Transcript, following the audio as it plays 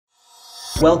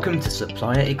Welcome to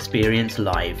Supplier Experience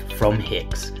Live from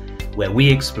HICS, where we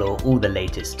explore all the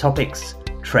latest topics,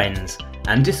 trends,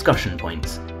 and discussion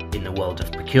points in the world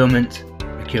of procurement,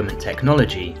 procurement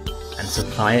technology, and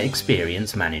supplier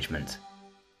experience management.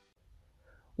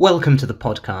 Welcome to the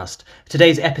podcast.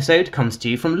 Today's episode comes to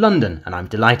you from London, and I'm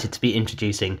delighted to be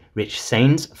introducing Rich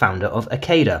Saines, founder of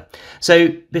Acada. So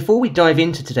before we dive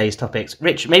into today's topics,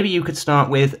 Rich, maybe you could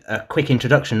start with a quick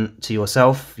introduction to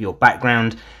yourself, your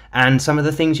background, and some of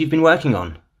the things you've been working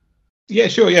on. Yeah,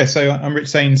 sure. Yeah, so I'm Rich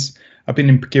Saines. I've been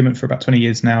in procurement for about 20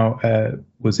 years now.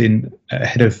 Was in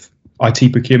head of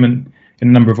IT procurement in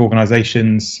a number of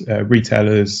organisations,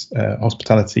 retailers,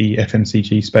 hospitality,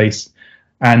 FMCG space,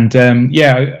 and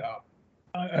a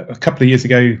couple of years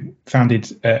ago founded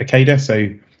Acada.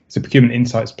 So it's a procurement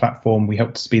insights platform. We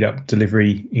help to speed up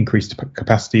delivery, increase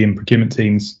capacity in procurement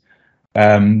teams.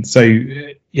 That's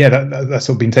sort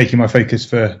of been taking my focus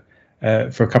for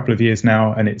a couple of years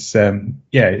now, and it's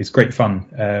great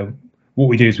fun. What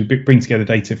we do is we bring together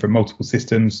data from multiple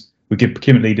systems. We give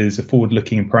procurement leaders a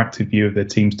forward-looking and proactive view of their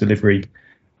team's delivery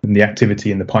and the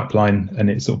activity in the pipeline,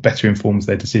 and it sort of better informs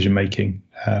their decision making.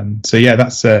 That's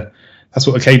what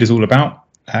Acada is all about.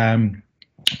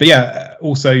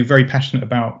 Also very passionate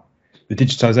about the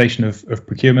digitization of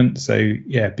procurement. So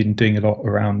been doing a lot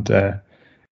around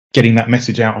getting that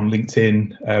message out on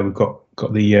LinkedIn. We've got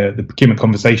the procurement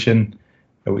conversation,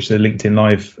 which is a LinkedIn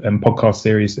Live podcast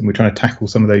series, and we're trying to tackle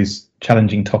some of those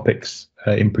challenging topics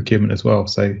in procurement as well.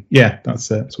 So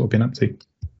that's what I've been up to.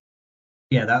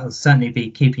 Yeah, that will certainly be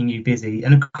keeping you busy.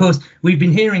 And of course, we've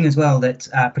been hearing as well that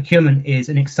procurement is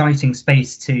an exciting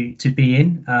space to be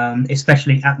in,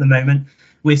 especially at the moment.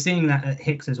 We're seeing that at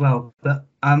HICS as well. But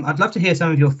I'd love to hear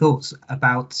some of your thoughts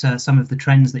about some of the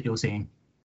trends that you're seeing.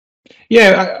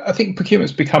 Yeah, I think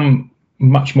procurement's become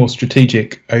much more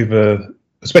strategic over,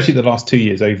 especially the last 2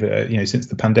 years, since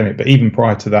the pandemic. But even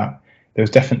prior to that, there was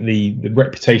definitely, the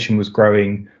reputation was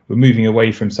growing. We're moving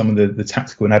away from some of the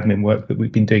tactical and admin work that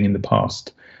we've been doing in the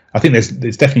past. I think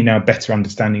there's definitely now a better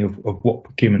understanding of what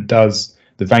procurement does,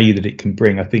 the value that it can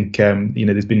bring. I think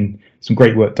there's been some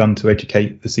great work done to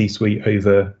educate the C-suite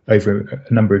over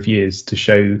a number of years to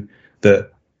show that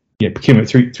procurement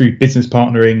through business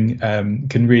partnering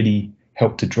can really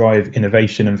help to drive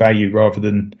innovation and value rather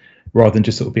than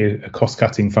just sort of be a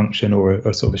cost-cutting function or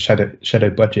a sort of a shadow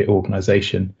budget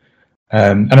organisation.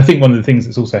 And I think one of the things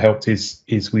that's also helped is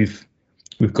we've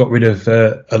got rid of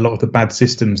a lot of the bad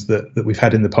systems that we've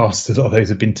had in the past. A lot of those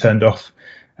have been turned off,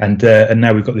 and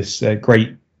now we've got this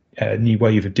great new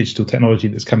wave of digital technology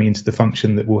that's coming into the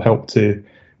function that will help to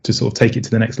sort of take it to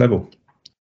the next level.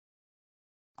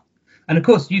 And of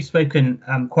course, you've spoken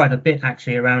quite a bit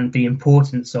actually around the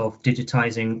importance of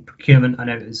digitizing procurement. I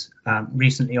know it was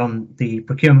recently on the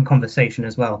procurement conversation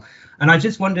as well. And I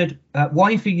just wondered,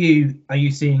 why for you are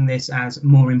you seeing this as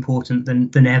more important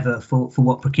than ever for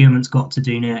what procurement's got to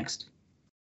do next?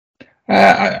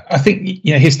 I think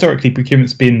historically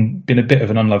procurement's been a bit of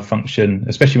an unloved function,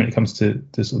 especially when it comes to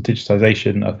sort of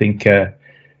digitization. I think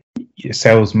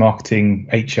sales, marketing,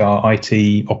 HR,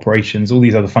 IT, operations, all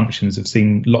these other functions have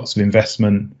seen lots of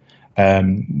investment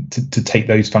to take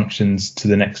those functions to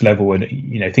the next level. And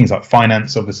things like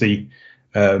finance, obviously,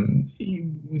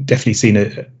 definitely seen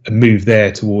a move there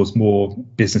towards more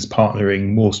business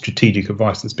partnering, more strategic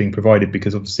advice that's being provided,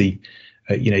 because obviously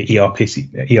ERP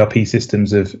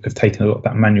systems have taken a lot of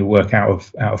that manual work out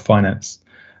of finance.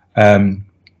 But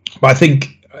I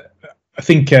think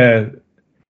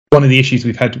one of the issues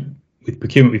we've had with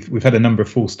procurement, we've had a number of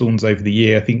false storms over the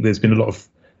year. I think there's been a lot of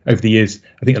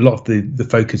the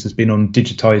focus has been on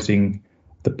digitizing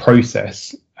the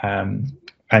process, and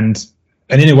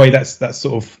in a way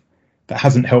that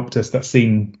hasn't helped us. That's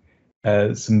seen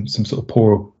some sort of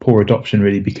poor adoption,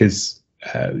 really, because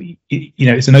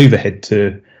it's an overhead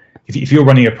to if you're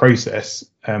running a process,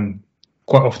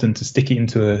 quite often to stick it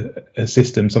into a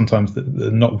system sometimes that are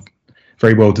not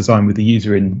very well designed with the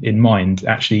user in mind,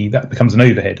 actually that becomes an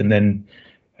overhead, and then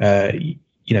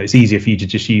it's easier for you to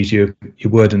just use your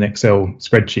Word and Excel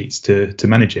spreadsheets to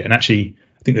manage it. And actually,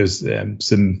 I think there was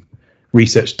some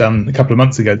research done a couple of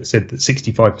months ago that said that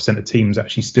 65% of teams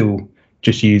actually still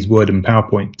just use Word and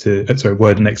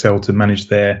Word and Excel to manage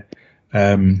their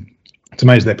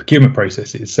procurement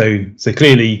processes. So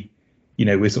clearly,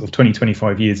 we're sort of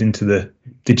 25 years into the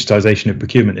digitization of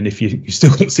procurement, and if you still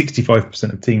got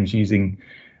 65% of teams using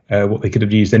what they could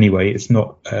have used anyway, it's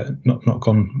not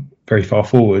gone very far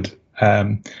forward.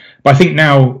 But I think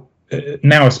now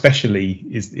especially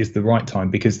is the right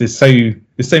time, because there's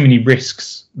so many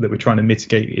risks that we're trying to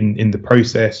mitigate in the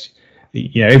process.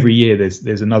 Every year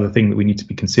there's another thing that we need to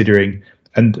be considering,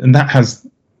 and that has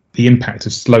the impact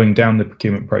of slowing down the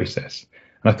procurement process.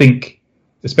 And I think,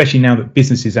 especially now that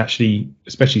businesses actually,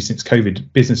 especially since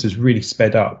COVID, business has really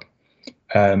sped up,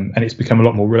 and it's become a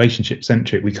lot more relationship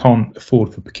centric. We can't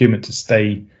afford for procurement to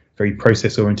stay very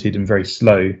process oriented and very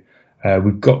slow.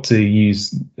 We've got to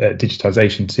use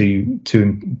digitization to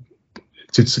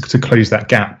close that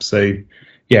gap. So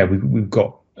yeah, we've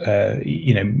got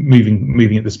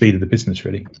moving at the speed of the business,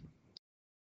 really.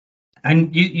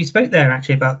 And you spoke there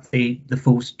actually about the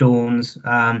false dawns.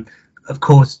 Of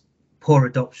course, poor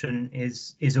adoption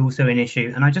is also an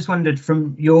issue. And I just wondered,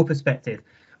 from your perspective,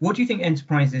 what do you think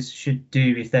enterprises should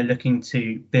do if they're looking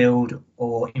to build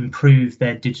or improve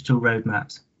their digital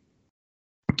roadmaps?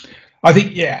 I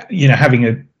think, having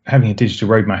a digital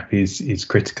roadmap is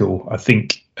critical. I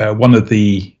think one of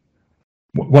the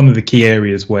key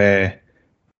areas where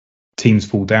teams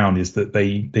fall down is that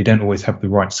they don't always have the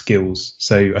right skills.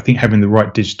 So I think having the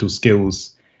right digital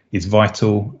skills is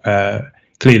vital.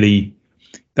 Clearly,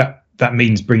 that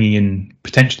means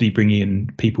potentially bringing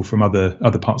in people from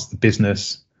other parts of the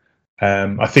business.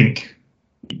 I think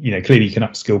clearly you can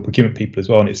upskill procurement people as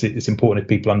well, and it's important if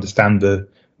people understand the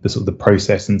sort of the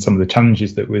process and some of the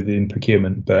challenges that within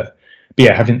procurement. But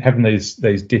yeah, having those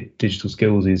digital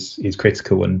skills is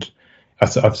critical. And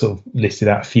I've sort of listed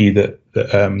out a few that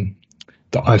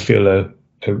I feel are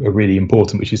really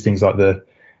important, which is things like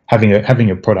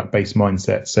having a product based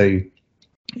mindset. So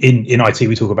in IT,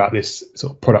 we talk about this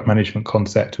sort of product management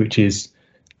concept, which is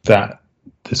that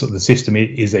the system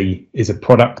is a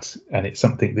product, and it's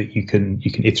something that you can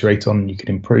iterate on and you can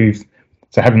improve.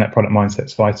 So having that product mindset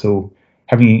is vital.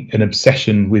 Having an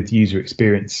obsession with user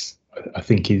experience, I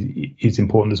think, is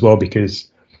important as well, because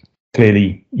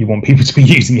clearly you want people to be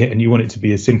using it and you want it to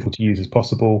be as simple to use as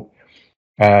possible.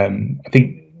 I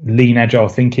think lean agile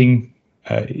thinking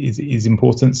is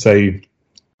important. So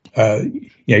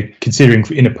considering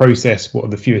in a process what are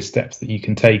the fewest steps that you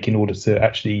can take in order to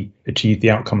actually achieve the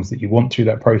outcomes that you want through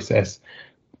that process,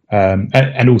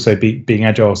 and also being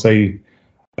agile. So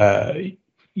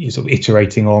you're sort of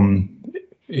iterating on.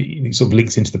 It sort of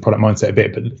links into the product mindset a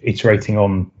bit, but iterating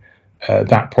on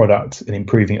that product and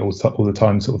improving it all the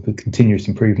time, sort of the continuous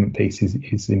improvement piece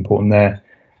is important there.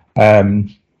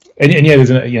 And yeah, there's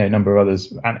a number of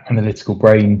others. Analytical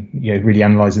brain, really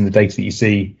analysing the data that you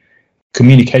see.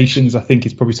 Communications, I think,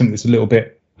 is probably something that's a little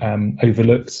bit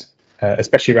overlooked,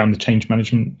 especially around the change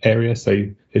management area. So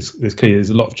there's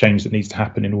a lot of change that needs to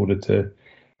happen in order to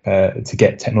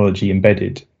get technology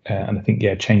embedded, and I think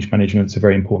change management's a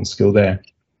very important skill there.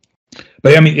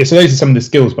 But so those are some of the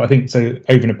skills. But I think so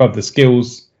over and above the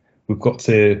skills, we've got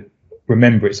to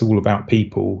remember it's all about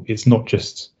people. It's not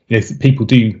just people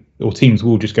do, or teams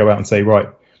will just go out and say, right,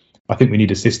 I think we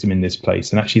need a system in this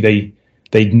place, and actually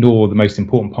they ignore the most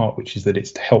important part, which is that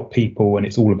it's to help people and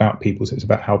it's all about people. So it's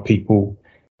about how people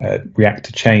react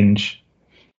to change.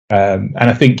 And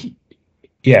I think,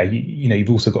 you've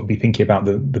also got to be thinking about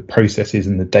the processes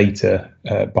and the data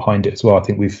behind it as well. I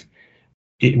think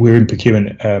we're in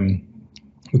procurement.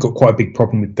 We've got quite a big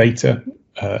problem with data.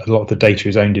 A lot of the data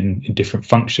is owned in different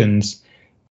functions.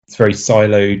 It's very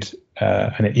siloed,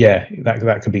 and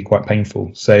that can be quite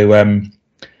painful. So I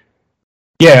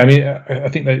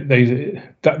think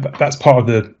that's part of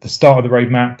the start of the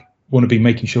roadmap. We want to be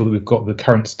making sure that we've got the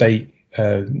current state.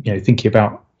 Thinking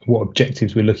about what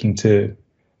objectives we're looking to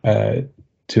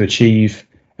achieve,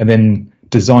 and then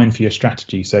design for your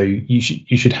strategy. So you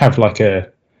should have like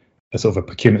a sort of a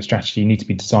procurement strategy. You need to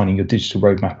be designing your digital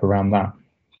roadmap around that.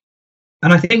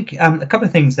 And I think a couple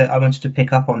of things that I wanted to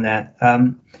pick up on there,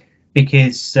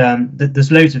 because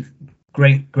there's loads of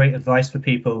great advice for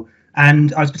people.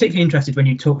 And I was particularly interested when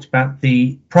you talked about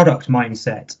the product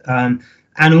mindset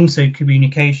and also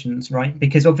communications, right?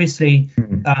 Because obviously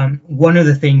one of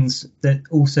the things that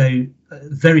also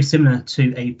very similar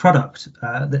to a product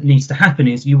that needs to happen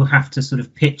is you will have to sort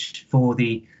of pitch for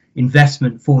the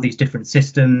investment for these different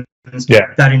systems.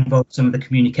 That involves some of the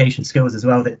communication skills as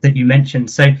well that you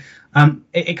mentioned. So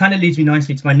it kind of leads me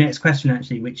nicely to my next question,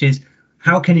 actually, which is,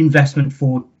 how can investment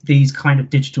for these kind of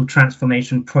digital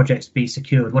transformation projects be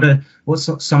secured? What's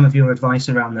some of your advice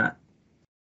around that?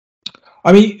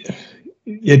 I mean,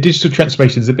 digital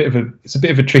transformation is a bit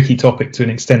of a tricky topic to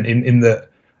an extent, in that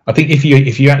I think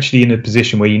if you're actually in a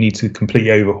position where you need to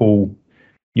completely overhaul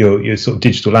your sort of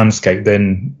digital landscape,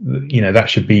 then that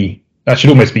should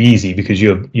almost be easy, because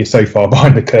you're so far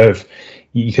behind the curve.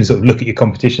 You can sort of look at your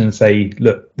competition and say,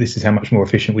 look, this is how much more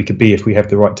efficient we could be if we have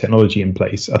the right technology in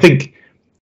place. I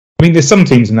mean, there's some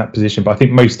teams in that position, but I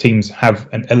think most teams have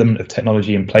an element of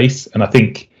technology in place. And I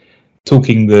think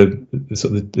talking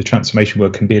the transformation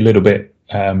work can be a little bit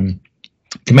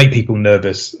can make people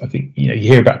nervous. I think, you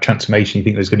hear about transformation, you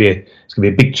think there's going to be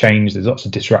a big change. There's lots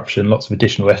of disruption, lots of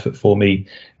additional effort for me,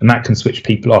 and that can switch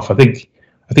people off. I think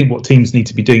what teams need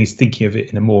to be doing is thinking of it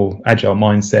in a more agile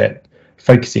mindset,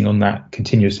 focusing on that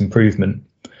continuous improvement,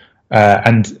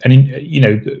 and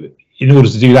in order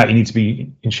to do that, you need to be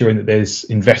ensuring that there's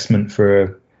investment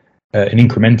for an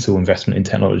incremental investment in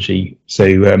technology. So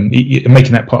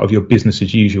making that part of your business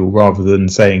as usual, rather than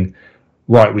saying,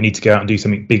 right, we need to go out and do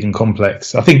something big and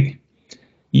complex. I think,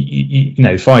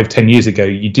 5-10 years ago,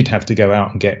 you did have to go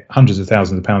out and get hundreds of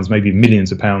thousands of pounds, maybe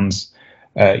millions of pounds,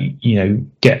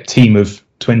 get a team of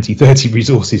 20, 30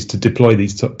 resources to deploy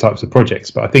these types of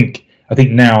projects. But I think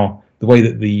now the way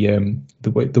that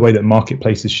the way that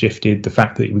marketplace has shifted, the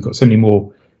fact that we've got so many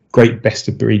more great best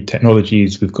of breed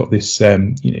technologies, we've got this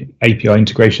API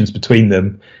integrations between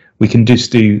them. We can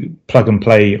just do plug and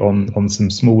play on some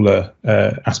smaller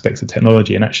aspects of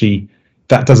technology, and actually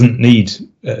that doesn't need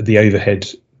the overhead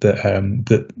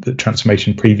that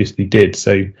transformation previously did.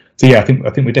 So yeah, I think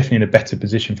we're definitely in a better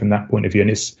position from that point of view, and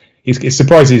it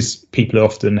surprises people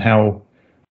often how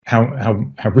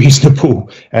reasonable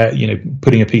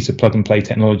putting a piece of plug and play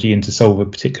technology in to solve a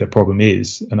particular problem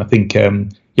is. And I think I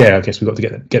guess we've got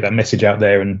to get that message out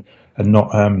there, and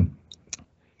not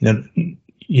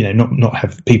not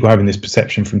have people having this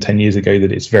perception from 10 years ago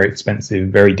that it's very expensive,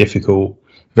 very difficult,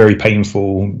 very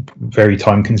painful, very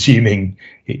time consuming.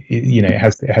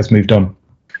 It has moved on.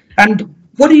 And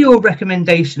what are your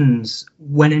recommendations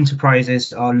when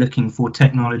enterprises are looking for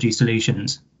technology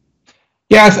solutions?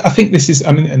 Yeah, I think this is,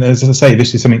 and as I say,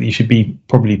 this is something that you should be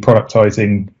probably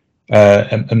productizing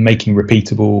and making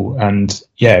repeatable. And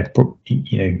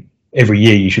every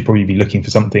year you should probably be looking for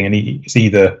something, and it's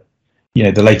either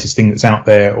the latest thing that's out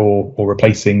there or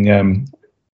replacing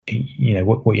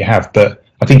what you have. But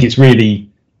I think it's really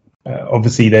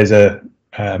obviously there's a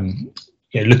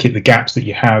look at the gaps that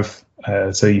you have,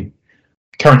 so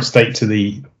current state to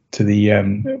the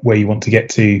where you want to get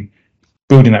to,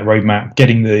 building that roadmap,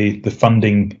 getting the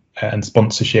funding and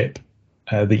sponsorship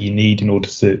that you need in order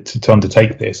to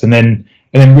undertake this, and then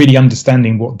really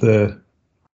understanding what the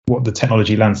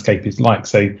technology landscape is like.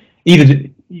 So either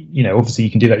obviously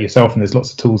you can do that yourself, and there's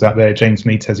lots of tools out there. James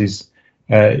Mead has his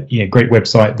great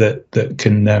website that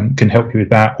can help you with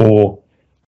that, or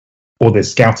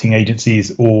there's scouting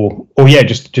agencies, or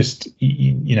just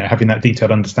having that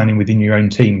detailed understanding within your own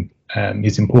team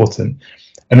is important.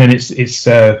 And then it's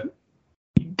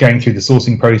going through the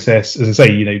sourcing process, as I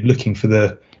say, looking for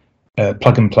the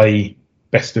plug and play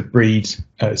best of breed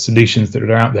solutions that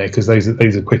are out there, because those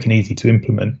are quick and easy to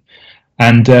implement.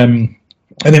 And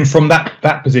then from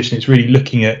that position, it's really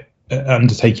looking at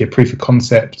undertaking a proof of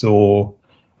concept or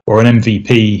an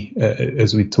MVP,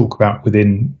 as we talk about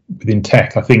within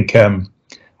tech. I think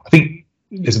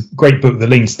there's a great book, The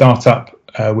Lean Startup,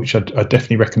 which I'd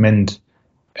definitely recommend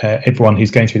everyone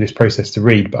who's going through this process to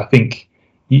read. But I think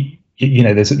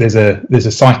there's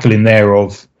a cycle in there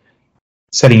of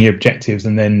setting your objectives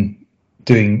and then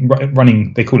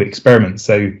running, they call it experiments.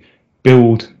 So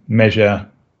build, measure,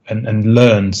 and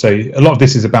learn. So a lot of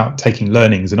this is about taking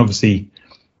learnings, and obviously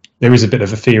there is a bit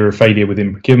of a fear of failure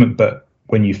within procurement, but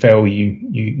when you fail,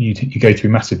 you go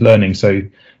through massive learning. So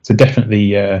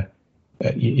definitely,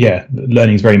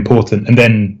 learning is very important. And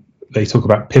then they talk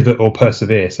about pivot or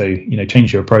persevere. So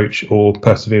change your approach or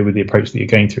persevere with the approach that you're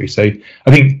going through. So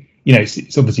I think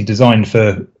it's obviously designed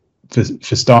for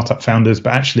startup founders,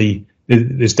 but actually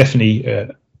there's definitely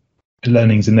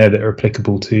learnings in there that are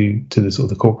applicable to the sort of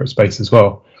the corporate space as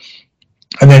well.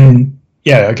 And then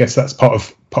I guess that's part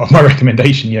of my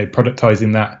recommendation,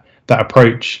 productizing that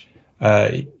approach,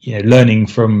 learning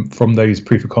from those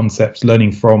proof of concepts,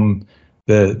 learning from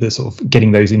the sort of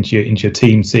getting those into your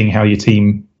team, seeing how your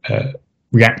team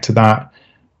react to that,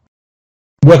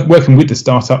 working with the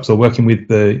startups or working with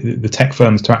the tech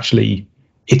firms to actually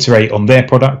iterate on their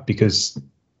product, because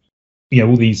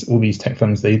all these tech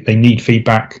firms, they need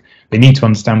feedback. They need to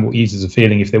understand what users are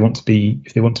feeling if they want to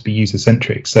be user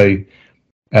centric. So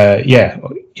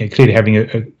clearly having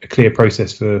a clear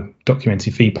process for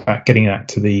documenting feedback, getting that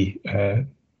to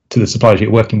the suppliers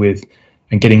you're working with,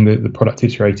 and getting the product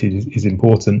iterated is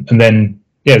important. And then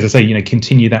as I say,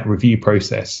 continue that review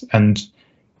process. And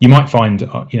you might find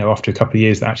after a couple of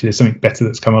years that actually there's something better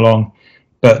that's come along.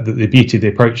 But the beauty of the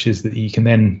approach is that you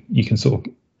can sort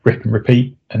of rip and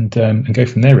repeat and go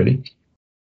from there, really.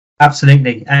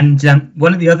 Absolutely. And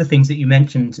one of the other things that you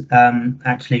mentioned,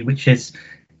 actually, which is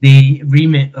the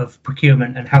remit of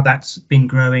procurement and how that's been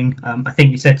growing. I think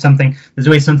you said there's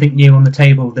always something new on the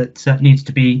table that needs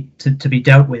to be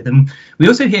dealt with. And we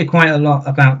also hear quite a lot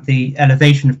about the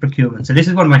elevation of procurement. So this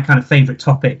is one of my kind of favorite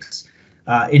topics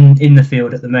in the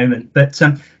field at the moment. But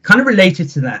kind of related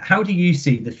to that, how do you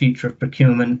see the future of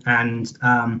procurement and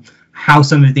how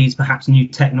some of these perhaps new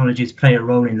technologies play a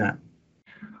role in that?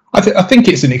 I think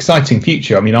it's an exciting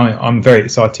future. I mean, I'm very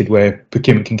excited where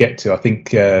procurement can get to. I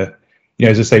think, as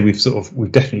I say, we've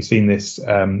definitely seen this,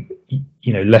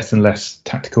 less and less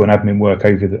tactical and admin work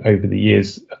over the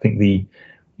years. I think we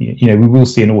will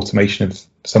see an automation of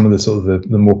some of the sort of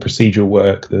the more procedural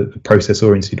work, the process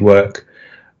oriented work,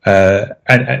 and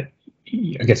I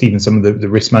guess even some of the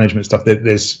risk management stuff.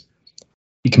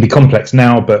 It can be complex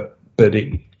now, but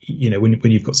when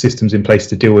you've got systems in place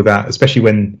to deal with that, especially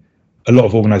when a lot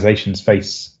of organizations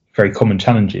face very common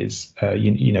challenges,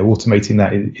 automating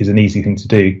that is an easy thing to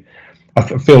do. I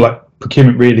feel like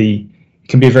procurement really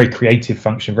can be a very creative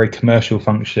function, very commercial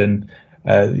function,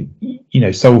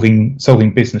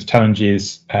 solving business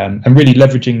challenges, and really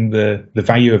leveraging the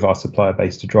value of our supplier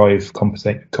base to drive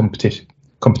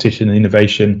competition and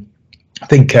innovation. I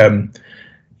think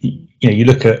you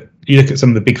look at some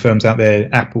of the big firms out there,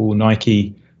 Apple,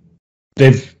 Nike,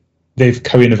 they've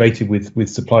co-innovated with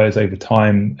suppliers over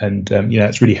time, and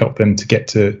it's really helped them to get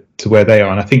to where they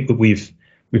are. And I think that we've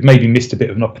maybe missed a bit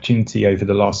of an opportunity over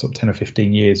the last sort of 10 or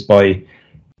 15 years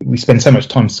we spend so much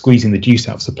time squeezing the juice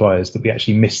out of suppliers that we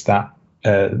actually missed that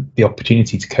the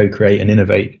opportunity to co-create and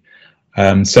innovate.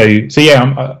 I'm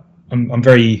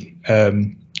very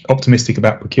optimistic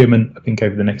about procurement. I think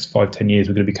over the next 5-10 years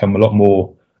we're going to become a lot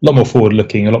more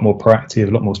forward-looking, a lot more proactive,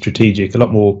 a lot more strategic, a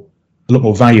lot more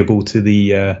valuable to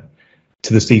the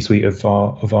C-suite of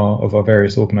our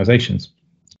various organisations.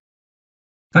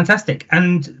 Fantastic.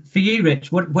 And for you,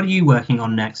 Rich, what are you working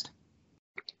on next?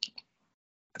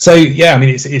 So I mean,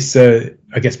 it's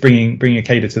I guess bringing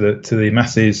Acada to the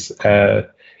masses. As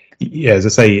I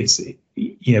say, it's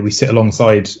we sit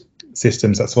alongside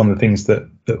systems. That's one of the things that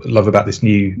I love about this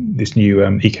new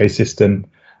ecosystem.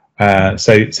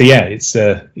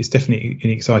 It's definitely an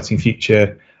exciting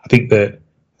future. I think that,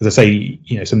 as I say,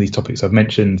 some of these topics I've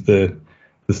mentioned, the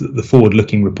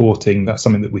forward-looking reporting, that's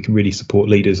something that we can really support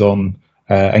leaders on,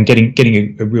 and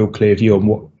getting a real clear view on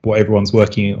what everyone's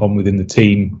working on within the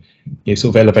team.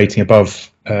 Sort of elevating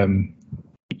above,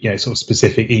 sort of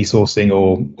specific e-sourcing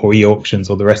or e-auctions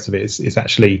or the rest of it is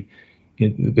actually,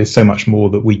 there's so much more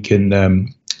that we can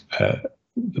sort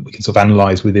of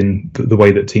analyse within the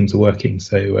way that teams are working.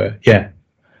 So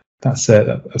that's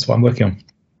what I'm working on.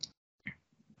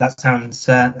 That sounds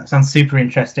super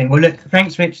interesting. Well, look,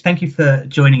 thanks, Rich. Thank you for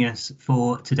joining us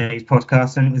for today's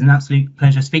podcast, and it was an absolute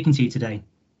pleasure speaking to you today.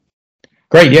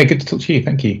 Great, good to talk to you.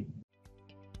 Thank you.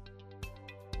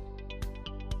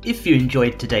 If you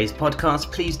enjoyed today's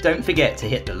podcast, please don't forget to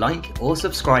hit the like or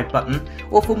subscribe button,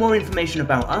 or for more information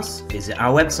about us, visit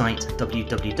our website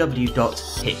www.hicks.com.